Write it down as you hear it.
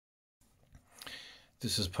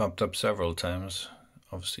This has popped up several times.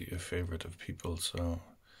 Obviously a favorite of people, so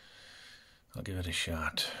I'll give it a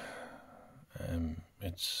shot.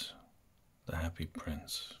 It's The Happy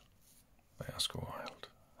Prince by Oscar Wilde.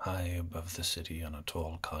 High above the city on a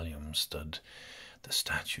tall column stood the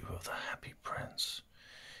statue of the Happy Prince.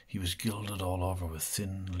 He was gilded all over with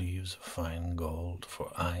thin leaves of fine gold.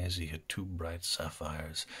 For eyes he had two bright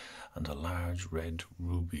sapphires, and a large red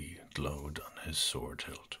ruby glowed on his sword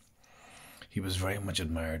hilt. He was very much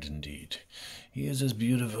admired indeed. "He is as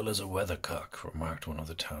beautiful as a weathercock," remarked one of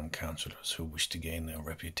the town councillors, who wished to gain a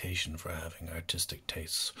reputation for having artistic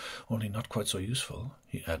tastes, "only not quite so useful,"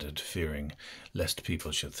 he added, fearing lest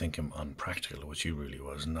people should think him unpractical, which he really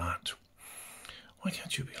was not. "Why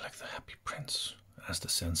can't you be like the Happy Prince?" asked the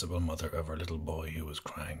sensible mother of her little boy who was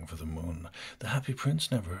crying for the moon. "The Happy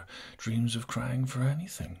Prince never dreams of crying for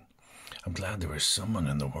anything." "I'm glad there is someone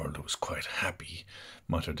in the world who is quite happy,"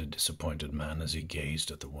 muttered a disappointed man as he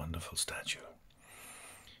gazed at the wonderful statue.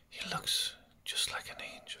 "He looks just like an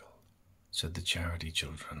angel," said the charity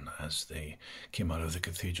children as they came out of the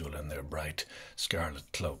cathedral in their bright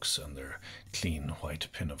scarlet cloaks and their clean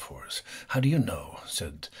white pinafores. "How do you know?"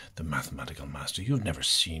 said the mathematical master. "You've never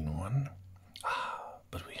seen one." "Ah,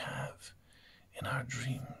 but we have. In our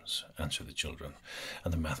dreams," answered the children,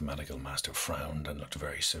 and the mathematical master frowned and looked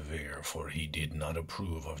very severe, for he did not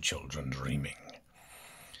approve of children dreaming.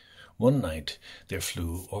 One night there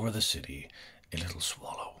flew over the city a little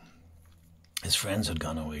swallow. His friends had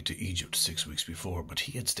gone away to Egypt 6 weeks before, but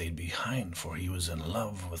he had stayed behind, for he was in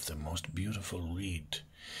love with the most beautiful reed.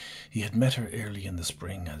 He had met her early in the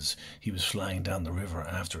spring as he was flying down the river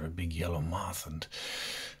after a big yellow moth, and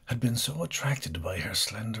had been so attracted by her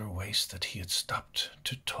slender waist that he had stopped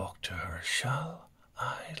to talk to her. "Shall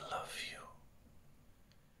I love you?"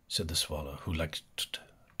 said the swallow, who liked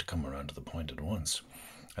to come around to the point at once,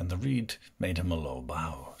 and the reed made him a low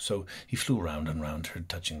bow. So he flew round and round her,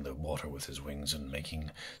 touching the water with his wings and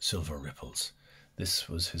making silver ripples. This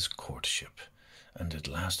was his courtship, and it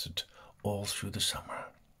lasted all through the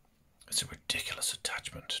summer. "It's a ridiculous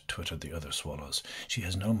attachment," twittered the other swallows. "She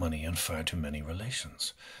has no money and far too many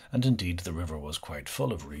relations." And indeed the river was quite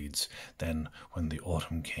full of reeds. Then, when the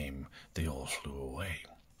autumn came, they all flew away.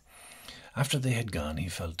 After they had gone, he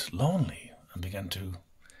felt lonely and began to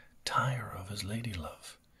tire of his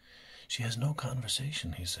lady-love. "She has no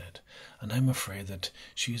conversation," he said, "and I'm afraid that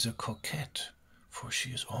she is a coquette, for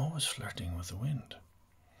she is always flirting with the wind."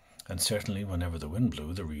 And certainly whenever the wind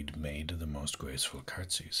blew, the reed made the most graceful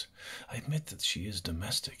curtsies. "I admit that she is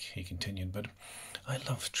domestic," he continued, "but I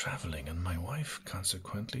love travelling, and my wife,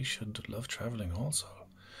 consequently, should love travelling also.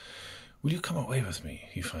 Will you come away with me?"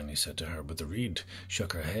 he finally said to her, but the reed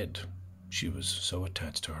shook her head. She was so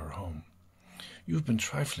attached to her home. "You've been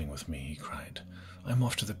trifling with me," he cried. "I'm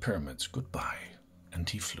off to the pyramids. Goodbye." And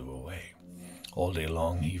he flew away. All day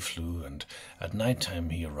long he flew, and at night time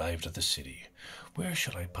he arrived at the city. "Where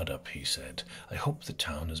shall I put up?" he said. "I hope the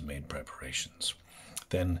town has made preparations."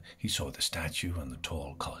 Then he saw the statue and the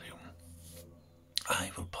tall column.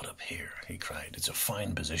 "I will put up here," he cried. "It's a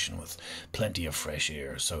fine position with plenty of fresh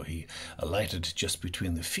air." So he alighted just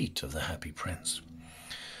between the feet of the Happy Prince.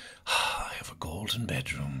 "I have a golden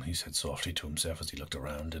bedroom," he said softly to himself as he looked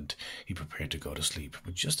around, and he prepared to go to sleep.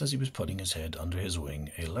 But just as he was putting his head under his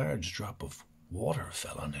wing, a large drop of water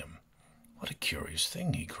fell on him. "What a curious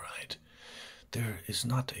thing," he cried. "There is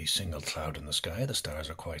not a single cloud in the sky, the stars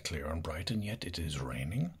are quite clear and bright, and yet it is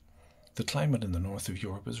raining. The climate in the north of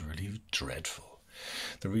Europe is really dreadful."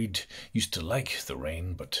 The reed used to like the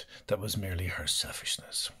rain, but that was merely her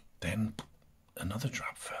selfishness. Then another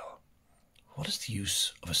drop fell. "What is the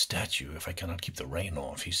use of a statue if I cannot keep the rain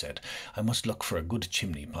off?" he said. "I must look for a good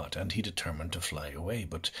chimney pot," and he determined to fly away.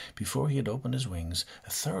 But before he had opened his wings, a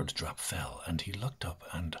third drop fell, and he looked up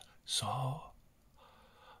and saw...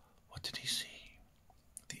 What did he see?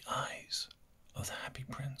 The eyes of the Happy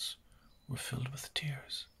Prince were filled with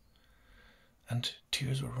tears, and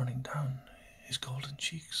tears were running down his golden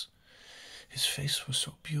cheeks. His face was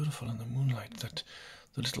so beautiful in the moonlight that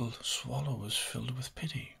the little swallow was filled with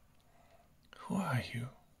pity. "Who are you?"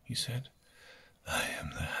 he said. "I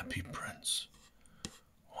am the Happy Prince."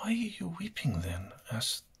 "Why are you weeping then?"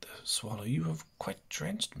 asked the swallow. "You have quite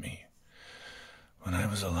drenched me." "When I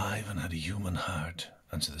was alive and had a human heart,"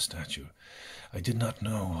 answered the statue, "I did not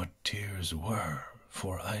know what tears were,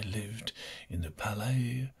 for I lived in the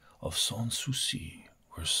Palais of Sans Souci,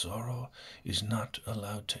 where sorrow is not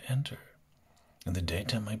allowed to enter. In the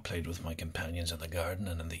daytime I played with my companions in the garden,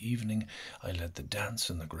 and in the evening I led the dance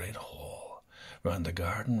in the great hall. Round the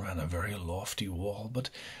garden ran a very lofty wall, but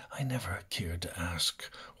I never cared to ask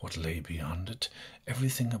what lay beyond it.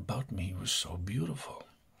 Everything about me was so beautiful.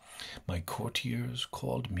 My courtiers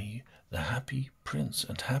called me the Happy Prince,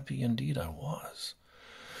 and happy indeed I was.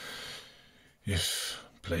 If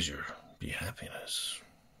pleasure be happiness.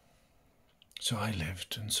 So I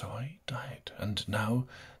lived, and so I died, and now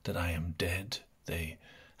that I am dead, they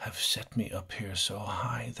have set me up here so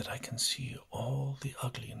high that I can see all the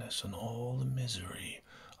ugliness and all the misery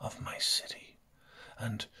of my city.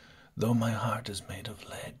 And though my heart is made of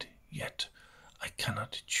lead, yet I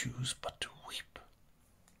cannot choose but to weep.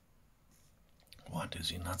 What, is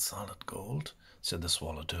he not solid gold? Said the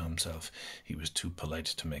swallow to himself. He was too polite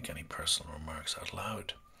to make any personal remarks out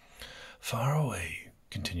loud. Far away,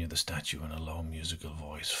 continued the statue in a low musical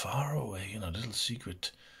voice, far away in a little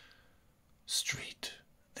secret street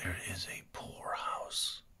there is a poor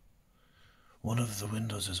house. One of the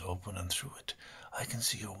windows is open, and through it I can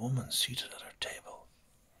see a woman seated at her table.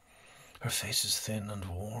 Her face is thin and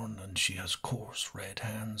worn, and she has coarse red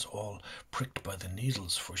hands, all pricked by the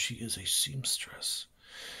needles, for she is a seamstress.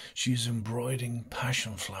 She is embroidering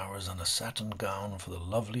passion flowers on a satin gown for the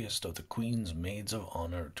loveliest of the Queen's maids of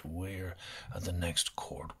honour to wear at the next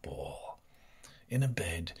court ball. In a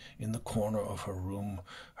bed in the corner of her room,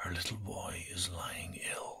 her little boy is lying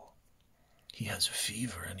ill. He has a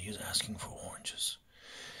fever, and he is asking for oranges.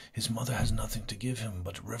 His mother has nothing to give him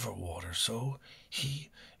but river water, so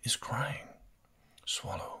he is crying.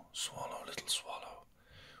 Swallow, swallow, little swallow,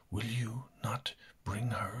 will you not bring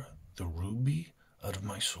her the ruby out of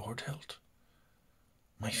my sword hilt?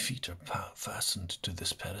 My feet are fastened to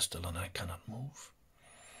this pedestal, and I cannot move.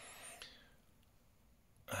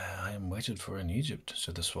 I am waited for in Egypt,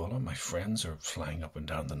 said the swallow. My friends are flying up and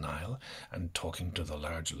down the Nile and talking to the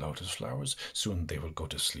large lotus flowers. Soon they will go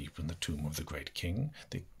to sleep in the tomb of the great king.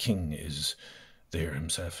 The king is there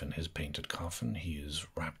himself in his painted coffin. He is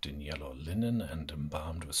wrapped in yellow linen and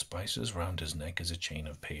embalmed with spices. Round his neck is a chain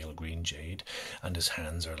of pale green jade, and his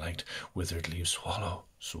hands are like withered leaves. Swallow,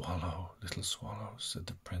 swallow, little swallow, said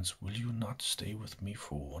the prince, will you not stay with me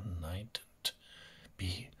for one night and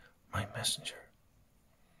be my messenger?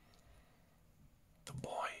 The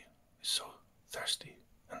boy is so thirsty,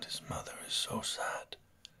 and his mother is so sad.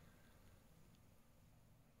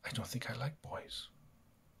 I don't think I like boys,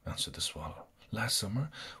 answered the swallow. Last summer,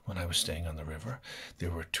 when I was staying on the river,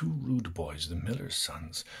 there were two rude boys, the miller's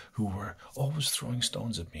sons, who were always throwing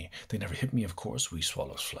stones at me. They never hit me, of course. We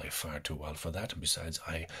swallows fly far too well for that, and besides,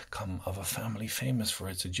 I come of a family famous for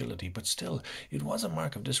its agility, but still, it was a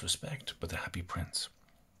mark of disrespect. But the Happy Prince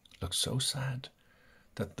looked so sad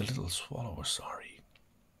that the little swallow was sorry.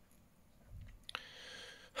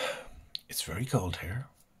 It's very cold here,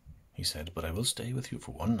 he said, but I will stay with you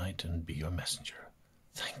for one night and be your messenger.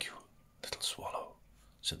 Thank you, little swallow,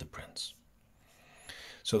 said the prince.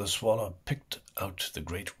 So the swallow picked out the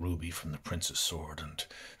great ruby from the prince's sword and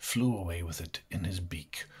flew away with it in his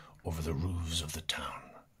beak over the roofs of the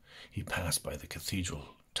town. He passed by the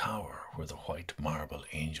cathedral tower where the white marble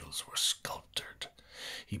angels were sculptured.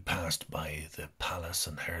 He passed by the palace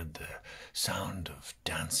and heard the sound of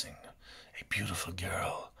dancing. A beautiful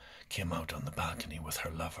girl came out on the balcony with her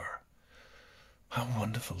lover. How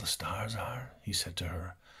wonderful the stars are, he said to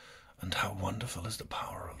her, and how wonderful is the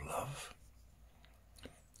power of love.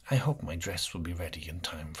 I hope my dress will be ready in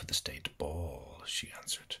time for the state ball, she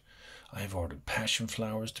answered. I have ordered passion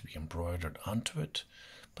flowers to be embroidered onto it,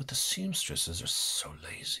 but the seamstresses are so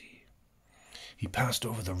lazy. He passed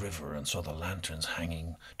over the river and saw the lanterns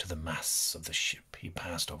hanging to the masts of the ship. He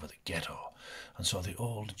passed over the ghetto and saw the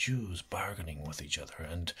old Jews bargaining with each other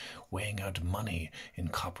and weighing out money in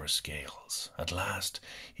copper scales. At last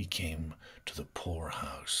he came to the poor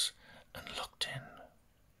house and looked in.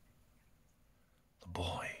 The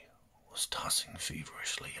boy was tossing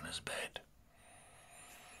feverishly in his bed,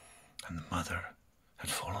 and the mother had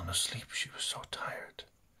fallen asleep. She was so tired.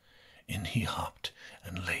 In he hopped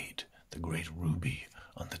and laid the great ruby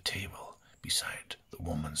on the table beside the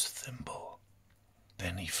woman's thimble.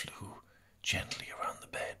 Then he flew gently around the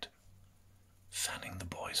bed, fanning the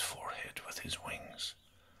boy's forehead with his wings.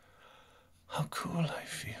 How cool I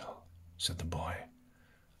feel, said the boy.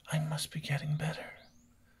 I must be getting better.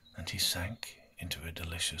 And he sank into a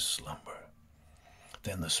delicious slumber.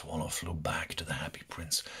 Then the swallow flew back to the Happy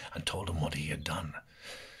Prince and told him what he had done.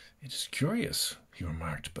 It is curious, he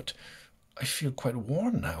remarked, but I feel quite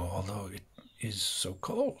warm now, although it is so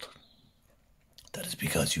cold. That is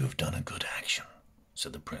because you have done a good action,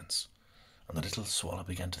 said the prince. And the little swallow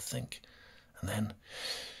began to think, and then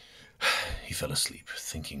he fell asleep.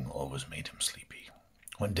 Thinking always made him sleepy.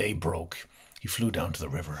 When day broke, He flew down to the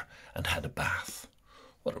river and had a bath.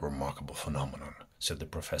 "What a remarkable phenomenon," said the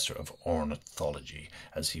professor of ornithology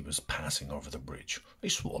as he was passing over the bridge. "A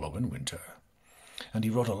swallow in winter." And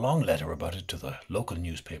he wrote a long letter about it to the local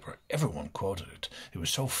newspaper. Everyone quoted it. It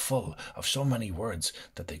was so full of so many words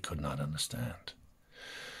that they could not understand.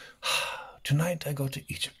 "Tonight I go to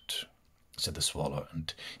Egypt," said the swallow,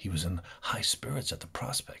 and he was in high spirits at the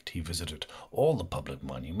prospect. He visited all the public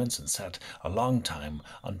monuments and sat a long time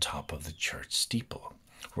on top of the church steeple.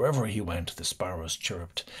 Wherever he went, the sparrows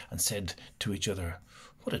chirruped and said to each other,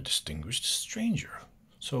 "What a distinguished stranger."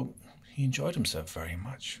 So he enjoyed himself very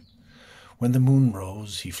much. When the moon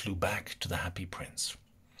rose, he flew back to the Happy Prince.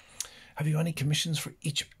 "Have you any commissions for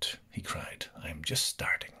Egypt?" he cried. "I am just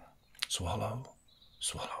starting." "Swallow,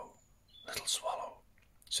 swallow, little swallow,"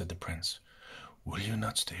 said the prince, "will you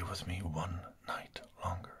not stay with me one night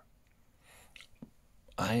longer?"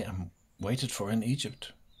 "I am waited for in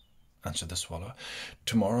Egypt," answered the swallow.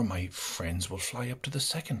 "Tomorrow my friends will fly up to the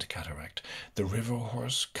second cataract. The river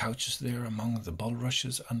horse couches there among the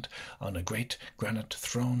bulrushes, and on a great granite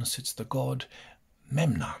throne sits the god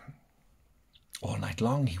Memnon. All night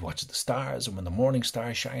long he watches the stars, and when the morning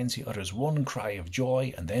star shines he utters one cry of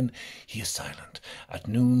joy, and then he is silent. At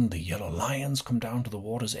noon the yellow lions come down to the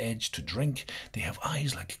water's edge to drink. They have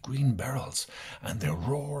eyes like green beryls, and their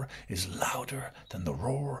roar is louder than the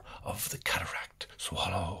roar of the cataract.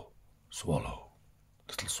 Swallow, swallow,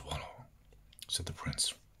 little swallow," said the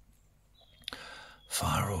prince.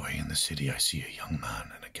 "Far away in the city I see a young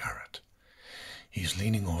man in a garret. He is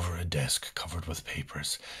leaning over a desk covered with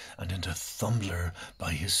papers, and in a tumbler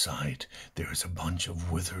by his side there is a bunch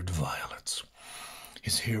of withered violets.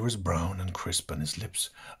 His hair is brown and crisp, and his lips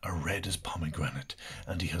are red as pomegranate,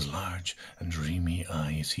 and he has large and dreamy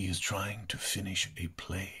eyes. He is trying to finish a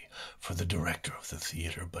play for the director of the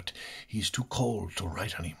theatre, but he is too cold to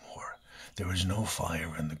write any more. There is no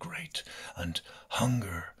fire in the grate, and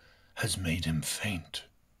hunger has made him faint."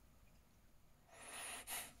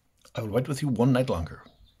 "I will wait with you one night longer,"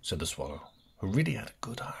 said the swallow, who really had a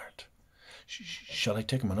good heart. "Shall I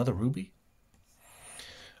take him another ruby?"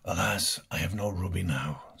 "Alas, I have no ruby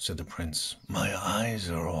now," said the prince. "My eyes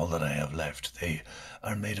are all that I have left. They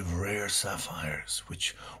are made of rare sapphires,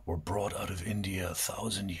 which were brought out of India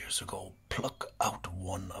 1,000 years ago. Pluck out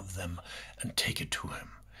one of them and take it to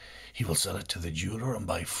him. He will sell it to the jeweler and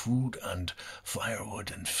buy food and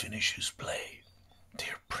firewood and finish his play."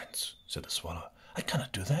 "Dear prince," said the swallow, "I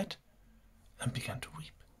cannot do that," and began to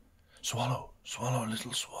weep. "Swallow, swallow,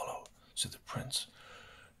 little swallow," said the prince,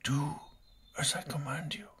 "do as I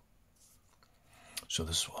command you." So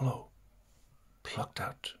the swallow plucked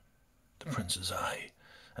out the prince's eye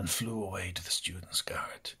and flew away to the student's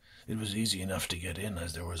garret. It was easy enough to get in,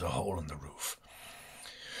 as there was a hole in the roof.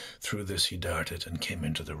 Through this he darted and came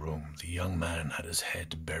into the room. The young man had his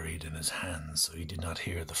head buried in his hands, so he did not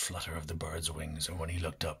hear the flutter of the bird's wings, and when he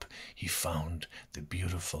looked up he found the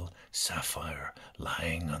beautiful sapphire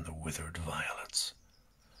lying on the withered violets.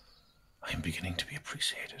 "I am beginning to be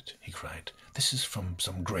appreciated," he cried. "This is from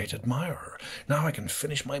some great admirer. Now I can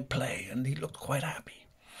finish my play," and he looked quite happy.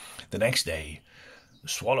 The next day the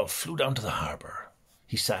swallow flew down to the harbour.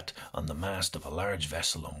 He sat on the mast of a large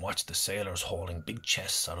vessel and watched the sailors hauling big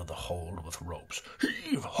chests out of the hold with ropes.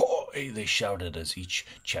 "Heave hoy!" they shouted as each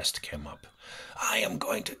chest came up. "I am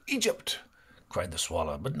going to Egypt," cried the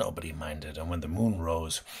swallow, but nobody minded, and when the moon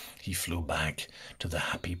rose, he flew back to the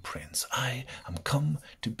Happy Prince. "I am come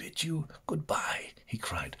to bid you goodbye," he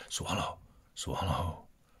cried. "Swallow, swallow,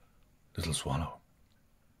 little swallow,"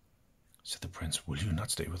 said the prince, "will you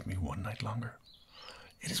not stay with me one night longer?"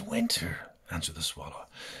 "It is winter," answered the swallow,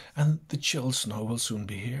 "and the chill snow will soon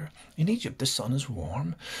be here. In Egypt the sun is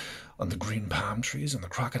warm on the green palm trees, and the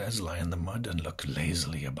crocodiles lie in the mud and look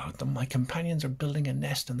lazily about them. My companions are building a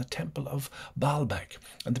nest in the temple of Baalbec,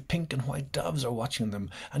 and the pink and white doves are watching them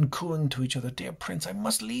and cooing to each other. Dear prince, I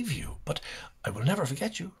must leave you, but I will never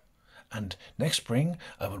forget you. And next spring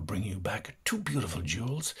I will bring you back 2 beautiful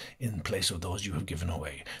jewels in place of those you have given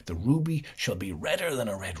away. The ruby shall be redder than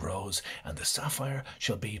a red rose, and the sapphire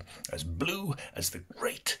shall be as blue as the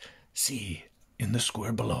great sea in the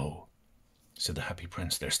square below." Said the Happy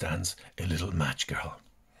Prince, "There stands a little match girl.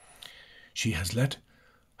 She has let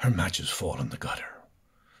her matches fall in the gutter,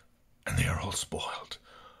 and they are all spoiled.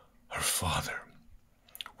 Her father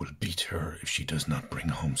will beat her if she does not bring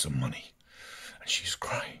home some money, and she is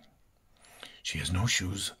crying. She has no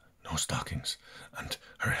shoes, no stockings, and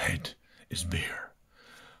her head is bare.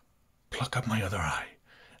 Pluck up my other eye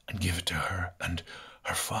and give it to her, and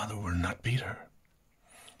her father will not beat her."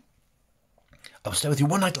 "I will stay with you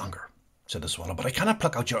one night longer," said the swallow, "but I cannot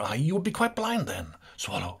pluck out your eye. You will be quite blind then."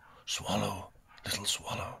 "Swallow, swallow, Little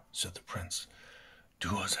swallow, said the prince,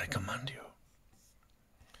 do as I command you.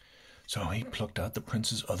 So he plucked out the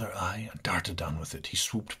prince's other eye and darted down with it. He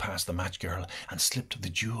swooped past the match girl and slipped the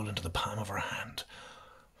jewel into the palm of her hand.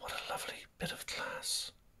 What a lovely bit of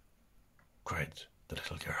glass, cried the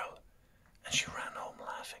little girl, and she ran home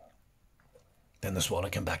laughing. Then the swallow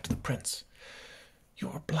came back to the prince. You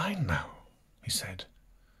are blind now, he said,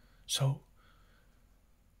 so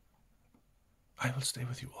I will stay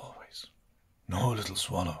with you always. No, little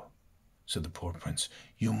swallow, said the poor prince,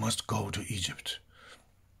 you must go to Egypt.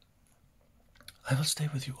 I will stay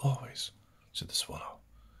with you always, said the swallow,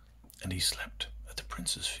 and he slept at the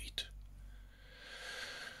prince's feet.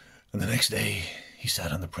 And the next day he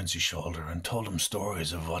sat on the prince's shoulder and told him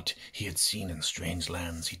stories of what he had seen in strange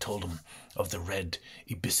lands. He told him of the red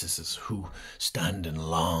ibises who stand in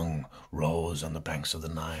long rows on the banks of the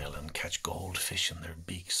Nile and catch goldfish in their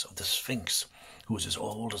beaks, of the Sphinx, who is as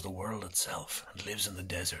old as the world itself and lives in the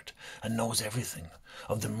desert and knows everything,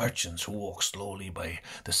 of the merchants who walk slowly by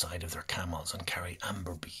the side of their camels and carry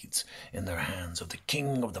amber beads in their hands, of the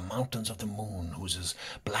king of the mountains of the moon, who is as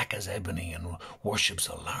black as ebony and worships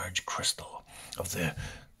a large crystal, of the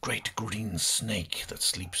great green snake that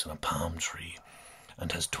sleeps in a palm tree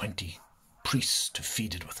and has 20 priests to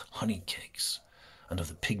feed it with honey cakes, and of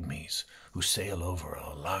the pygmies who sail over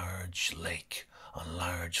a large lake on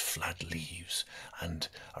large flat leaves and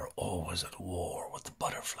are always at war with the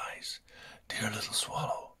butterflies. Dear little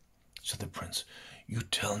swallow, said the prince, you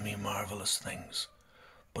tell me marvelous things,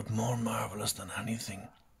 but more marvelous than anything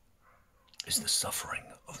is the suffering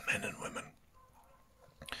of men and women.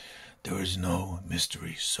 There is no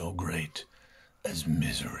mystery so great as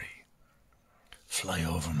misery. Fly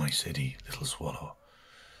over my city, little swallow,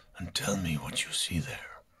 and tell me what you see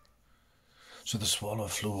there. So the swallow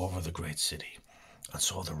flew over the great city and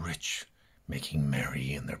saw the rich making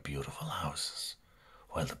merry in their beautiful houses,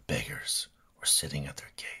 while the beggars were sitting at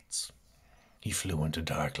their gates. He flew into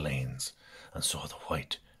dark lanes and saw the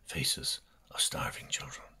white faces of starving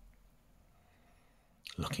children.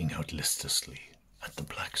 Looking out listlessly at the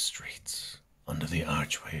black streets, under the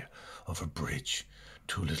archway of a bridge,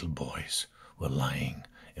 2 little boys were lying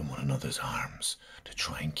in one another's arms to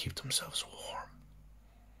try and keep themselves warm.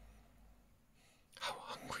 How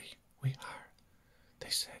hungry we are, they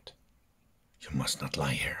said. You must not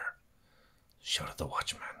lie here, shouted the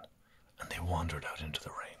watchman, and they wandered out into the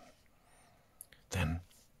rain. Then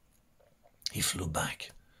he flew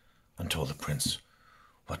back and told the prince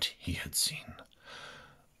what he had seen.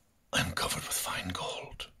 I am covered with fine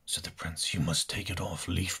gold, said the prince. You must take it off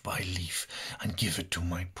leaf by leaf and give it to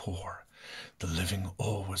my poor. The living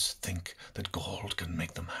always think that gold can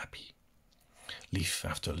make them happy. Leaf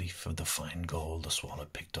after leaf of the fine gold the swallow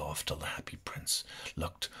picked off till the happy prince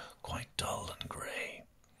looked quite dull and grey.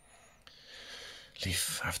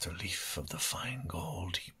 Leaf after leaf of the fine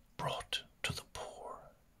gold he brought to the poor,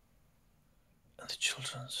 and the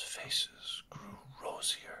children's faces grew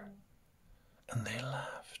rosier, and they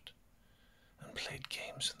laughed and played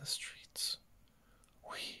games in the streets.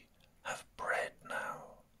 We have bread now,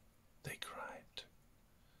 they cried.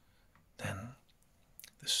 Then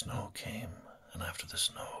the snow came, and after the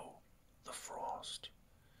snow, the frost.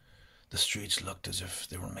 The streets looked as if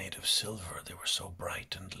they were made of silver. They were so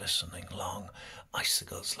bright and glistening. Long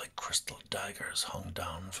icicles like crystal daggers hung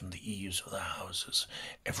down from the eaves of the houses.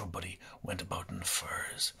 Everybody went about in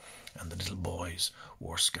furs, and the little boys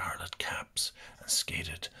wore scarlet caps and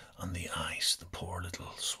skated on the ice. The poor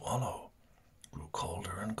little swallow grew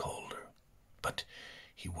colder and colder, but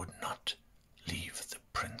he would not leave the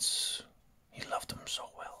prince. He loved him so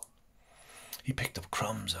well. He picked up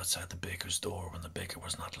crumbs outside the baker's door when the baker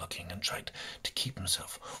was not looking and tried to keep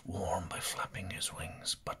himself warm by flapping his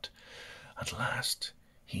wings, but at last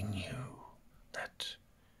he knew that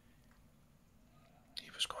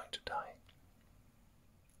he was going to die.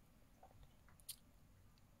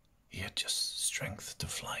 He had just strength to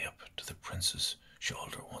fly up to the prince's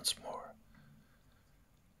shoulder once more.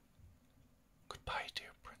 Goodbye,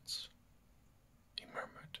 dear prince, he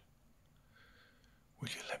murmured. Will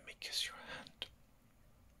you let me kiss your hand?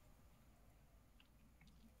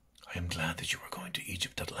 I am glad that you are going to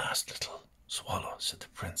Egypt at last, little swallow, said the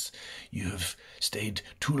prince. You have stayed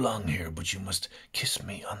too long here, but you must kiss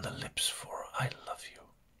me on the lips, for I love you.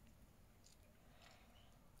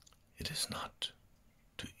 It is not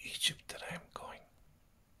to Egypt that I am going,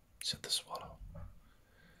 said the swallow.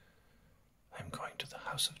 I am going to the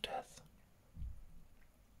house of death.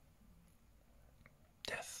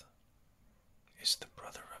 Death is the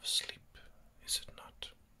brother of sleep, is it not?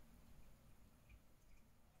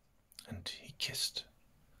 And he kissed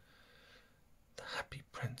the happy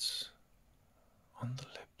prince on the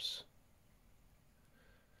lips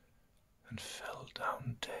and fell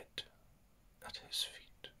down dead at his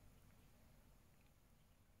feet.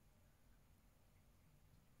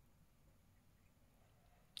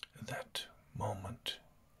 At that moment,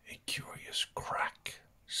 a curious crack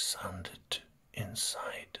sounded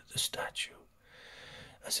inside the statue,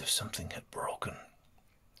 as if something had broken.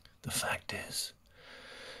 The fact is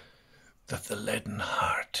that the leaden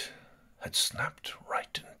heart had snapped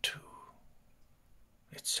right in two.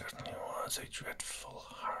 It certainly was a dreadful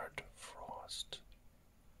hard frost.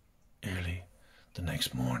 Early the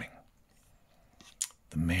next morning,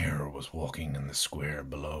 the mayor was walking in the square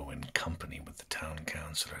below in company with the town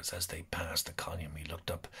councillors. As they passed the column, he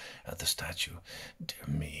looked up at the statue. "Dear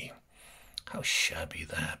me, how shabby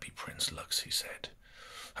the Happy Prince looks," he said.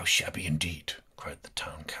 "How shabby indeed," cried the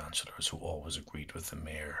town councillors, who always agreed with the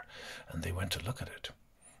mayor, and they went to look at it.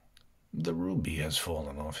 "The ruby has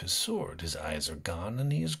fallen off his sword, his eyes are gone,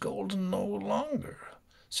 and he is golden no longer,"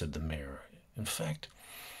 said the mayor. "In fact,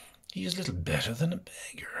 he is little better than a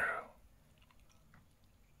beggar."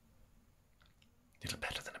 "Little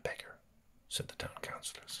better than a beggar," said the town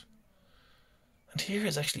councillors. "And here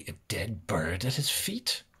is actually a dead bird at his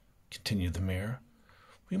feet," continued the mayor.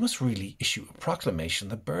 "We must really issue a proclamation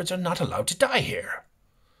that birds are not allowed to die here."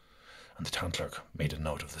 And the town clerk made a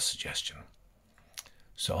note of the suggestion.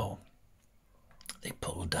 So they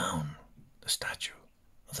pulled down the statue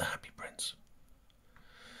of the Happy Prince,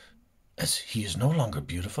 "as he is no longer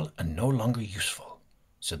beautiful and no longer useful,"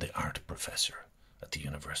 said the art professor at the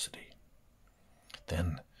university.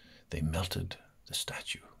 Then they melted the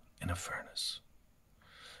statue in a furnace,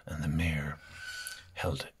 and the mayor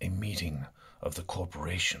held a meeting of the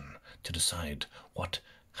corporation to decide what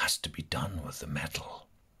has to be done with the metal.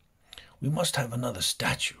 "We must have another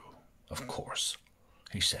statue, of course,"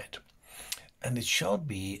 he said, "and it shall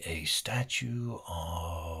be a statue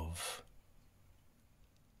of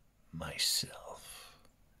myself."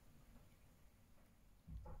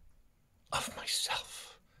 "Of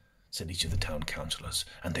myself," said each of the town councillors,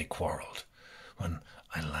 and they quarrelled. When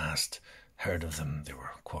I last heard of them, they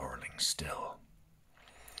were quarrelling still.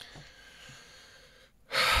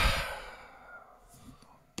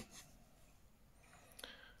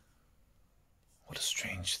 "What a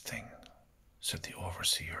strange thing," said the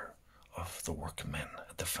overseer of the workmen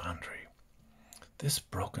at the foundry. "This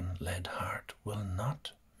broken lead heart will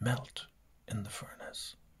not melt in the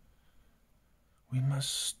furnace. We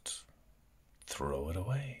must throw it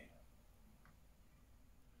away."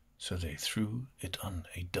 So they threw it on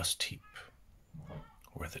a dust heap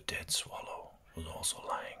where the dead swallow was also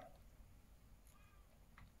lying.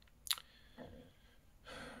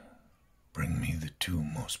 "Bring me the two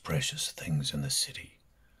most precious things in the city,"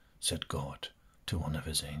 said God to one of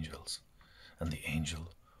his angels, and the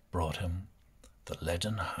angel brought him the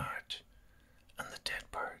leaden heart and the dead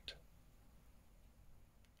bird.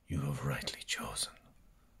 "You have rightly chosen,"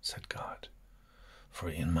 said God, "for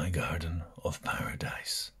in my garden of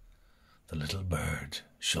paradise the little bird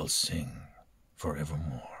shall sing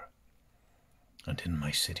forevermore, and in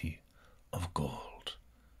my city of gold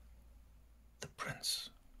the prince